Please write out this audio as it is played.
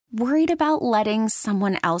Worried about letting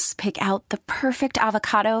someone else pick out the perfect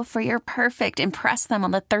avocado for your perfect impress them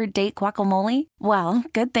on the third date guacamole? Well,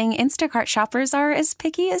 good thing Instacart shoppers are as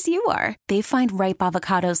picky as you are. They find ripe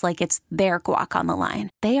avocados like it's their guac on the line.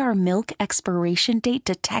 They are milk expiration date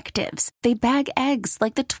detectives. They bag eggs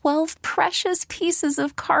like the 12 precious pieces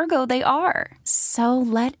of cargo they are. So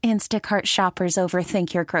let Instacart shoppers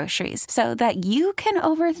overthink your groceries so that you can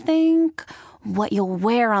overthink what you'll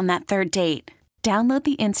wear on that third date. Download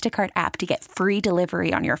the Instacart app to get free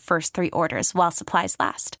delivery on your first 3 orders while supplies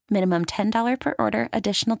last. Minimum $10 per order.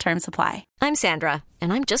 Additional terms apply. I'm Sandra,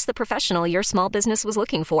 and I'm just the professional your small business was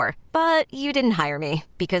looking for. But you didn't hire me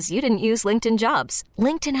because you didn't use LinkedIn Jobs.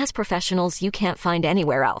 LinkedIn has professionals you can't find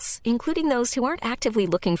anywhere else, including those who aren't actively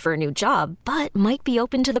looking for a new job, but might be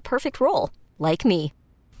open to the perfect role, like me.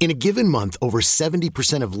 In a given month, over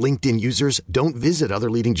 70% of LinkedIn users don't visit other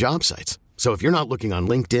leading job sites. So if you're not looking on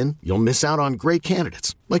LinkedIn, you'll miss out on great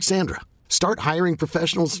candidates like Sandra. Start hiring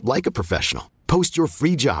professionals like a professional. Post your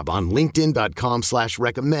free job on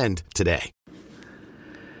linkedin.com/recommend today.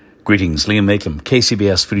 Greetings, Liam Maitland,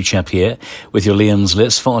 KCBS Foodie Chap here with your Liam's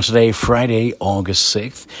List for today, Friday, August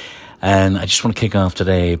 6th. And I just want to kick off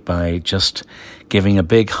today by just giving a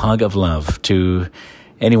big hug of love to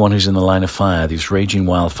anyone who's in the line of fire, these raging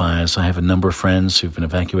wildfires. I have a number of friends who've been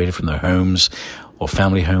evacuated from their homes or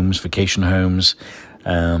family homes, vacation homes.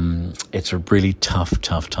 It's a really tough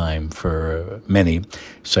time for many.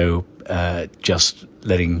 So just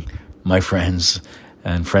letting my friends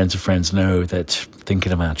and friends of friends know that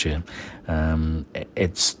thinking about you.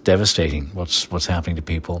 It's devastating what's happening to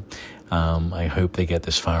people. I hope they get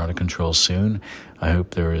this fire under control soon. I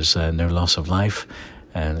hope there is no loss of life.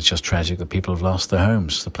 And it's just tragic that people have lost their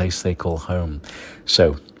homes, the place they call home.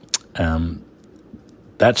 So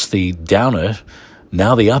that's the downer.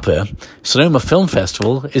 Now the upper. Sonoma Film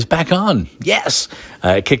Festival is back on. Yes!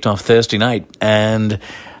 It kicked off Thursday night, and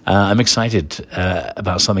I'm excited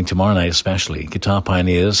about something tomorrow night especially. Guitar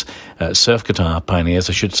pioneers, surf guitar pioneers,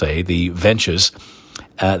 I should say, the Ventures.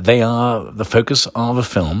 They are the focus of a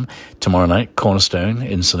film tomorrow night, Cornerstone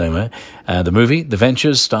in Sonoma. The movie, The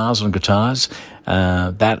Ventures, stars on guitars.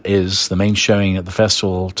 That is the main showing at the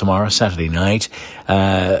festival tomorrow, Saturday night.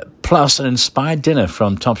 Plus an inspired dinner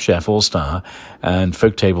from Top Chef All-Star and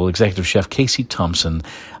Folk Table Executive Chef Casey Thompson.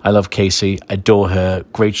 I love Casey, adore her,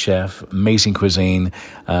 great chef, amazing cuisine,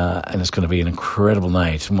 and it's going to be an incredible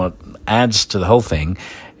night. And what adds to the whole thing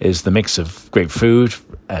is the mix of great food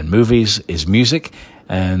and movies, is music,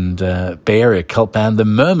 and Bay Area cult band The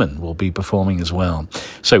Merman will be performing as well.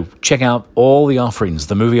 So check out all the offerings,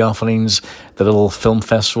 the movie offerings, the little film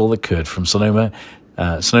festival that could from Sonoma,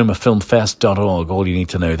 SonomaFilmFest.org, all you need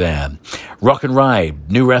to know there. Rock and Ride,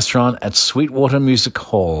 new restaurant at Sweetwater Music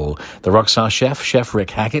Hall. The Rockstar Chef Rick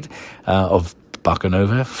Hackett of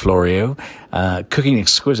Bacanova, Florio, cooking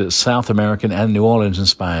exquisite South American and New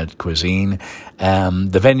Orleans-inspired cuisine.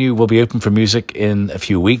 The venue will be open for music in a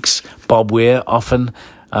few weeks. Bob Weir often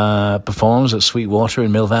performs at Sweetwater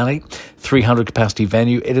in Mill Valley. 300 capacity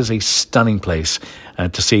venue. It is a stunning place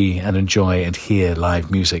to see and enjoy and hear live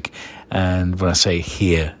music. And when I say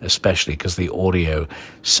hear, especially because the audio,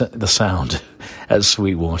 the sound at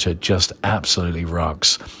Sweetwater just absolutely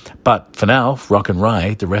rocks. But for now, Rock and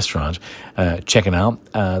Ride, the restaurant, check it out.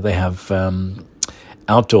 They have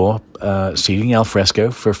outdoor seating, al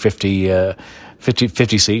fresco, for 50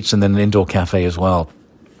 seats, and then an indoor cafe as well.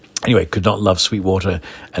 Anyway, could not love Sweetwater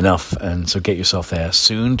enough, and so get yourself there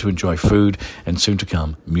soon to enjoy food and soon to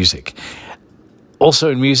come music.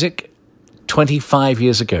 Also in music, 25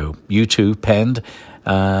 years ago, U2 penned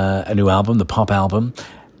a new album, the pop album,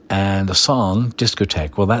 and a song,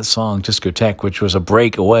 Discotheque. Well, that song, Discotheque, which was a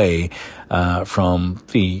break away from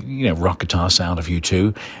the rock guitar sound of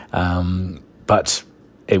U2, but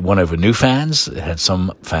it won over new fans. It had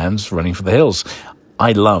some fans running for the hills.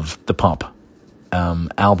 I love the pop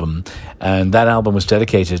album, and that album was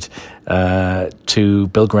dedicated to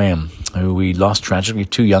Bill Graham, who we lost tragically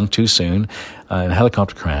too young, too soon, in a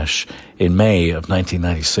helicopter crash in May of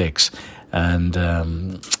 1996. And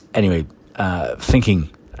anyway, thinking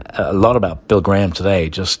a lot about Bill Graham today,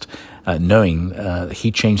 just knowing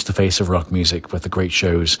he changed the face of rock music with the great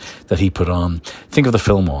shows that he put on. Think of the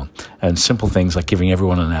Fillmore and simple things like giving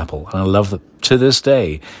everyone an apple. And I love that to this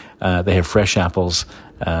day they have fresh apples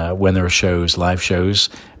when there are shows, live shows,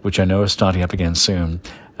 which I know are starting up again soon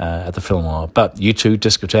at the Fillmore. But U2,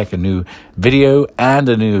 Discotheque, a new video and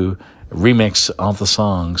a new remix of the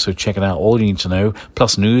song. So check it out. All you need to know,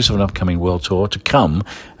 plus news of an upcoming world tour to come.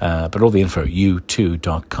 But all the info at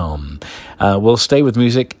u2.com. We'll stay with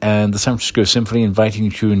music and the San Francisco Symphony inviting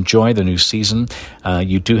you to enjoy the new season.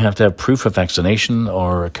 You do have to have proof of vaccination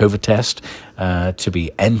or a COVID test to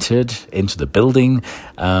be entered into the building.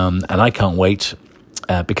 And I can't wait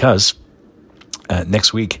because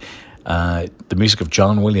next week, the music of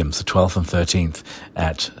John Williams, the 12th and 13th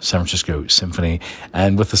at San Francisco Symphony.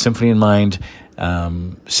 And with the symphony in mind,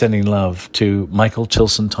 sending love to Michael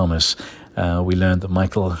Tilson Thomas. We learned that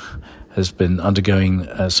Michael has been undergoing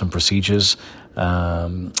some procedures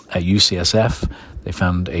at UCSF. They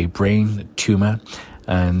found a brain tumor,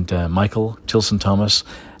 and Michael Tilson Thomas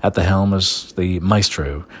at the helm as the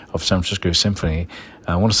maestro of San Francisco Symphony,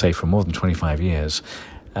 I want to say for more than 25 years.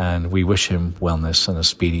 And we wish him wellness and a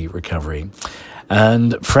speedy recovery.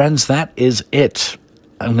 And friends, that is it.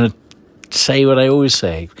 I'm going to say what I always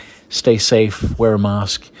say. Stay safe, wear a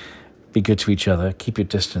mask, be good to each other, keep your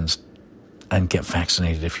distance, and get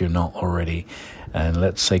vaccinated if you're not already. And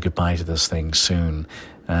let's say goodbye to this thing soon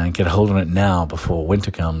and get a hold on it now before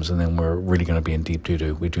winter comes, and then we're really going to be in deep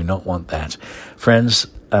doo-doo. We do not want that. Friends,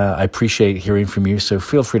 I appreciate hearing from you, so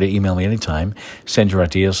feel free to email me anytime. Send your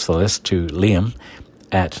ideas for the list to Liam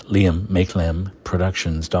at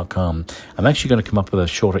liammakelem.productions.com. I'm actually going to come up with a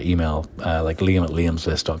shorter email, like Liam at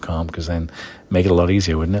liamslist.com, because then make it a lot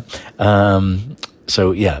easier, wouldn't it?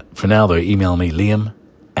 So yeah, for now though, email me Liam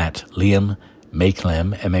at liammakelem,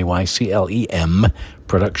 MAYCLEM,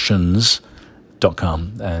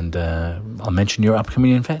 productions.com, and I'll mention your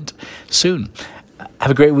upcoming event soon.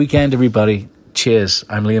 Have a great weekend, everybody. Cheers.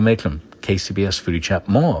 I'm Liam Makelem, KCBS Foodie Chat.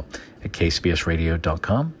 More at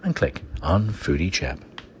kcbsradio.com and click on Foodie Chat.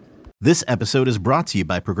 This episode is brought to you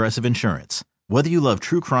by Progressive Insurance. Whether you love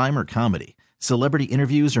true crime or comedy, celebrity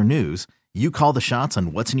interviews or news, you call the shots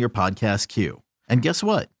on what's in your podcast queue. And guess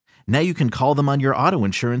what? Now you can call them on your auto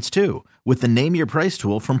insurance too with the Name Your Price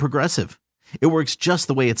tool from Progressive. It works just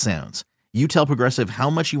the way it sounds. You tell Progressive how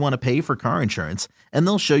much you want to pay for car insurance, and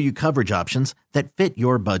they'll show you coverage options that fit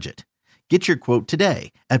your budget. Get your quote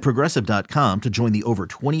today at Progressive.com to join the over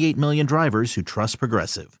 28 million drivers who trust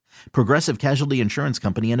Progressive. Progressive Casualty Insurance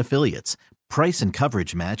Company and Affiliates. Price and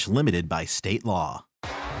coverage match limited by state law.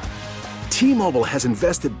 T-Mobile has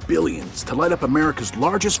invested billions to light up America's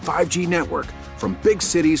largest 5G network, from big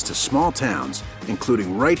cities to small towns,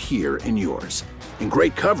 including right here in yours. And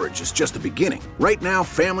great coverage is just the beginning. Right now,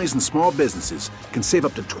 families and small businesses can save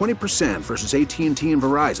up to 20% versus AT&T and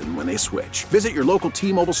Verizon when they switch. Visit your local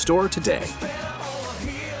T-Mobile store today.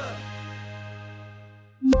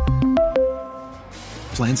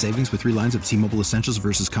 Plan savings with 3 lines of T-Mobile Essentials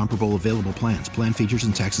versus comparable available plans. Plan features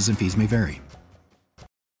and taxes and fees may vary.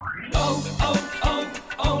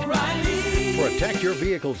 Protect your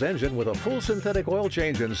vehicle's engine with a full synthetic oil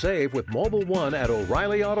change and save with Mobil 1 at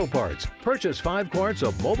O'Reilly Auto Parts. Purchase 5 quarts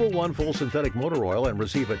of Mobil 1 full synthetic motor oil and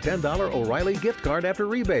receive a $10 O'Reilly gift card after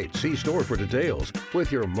rebate. See store for details.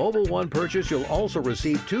 With your Mobil 1 purchase, you'll also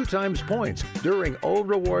receive 2 times points during O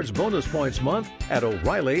Rewards Bonus Points Month at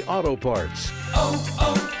O'Reilly Auto Parts.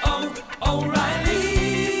 O'Reilly.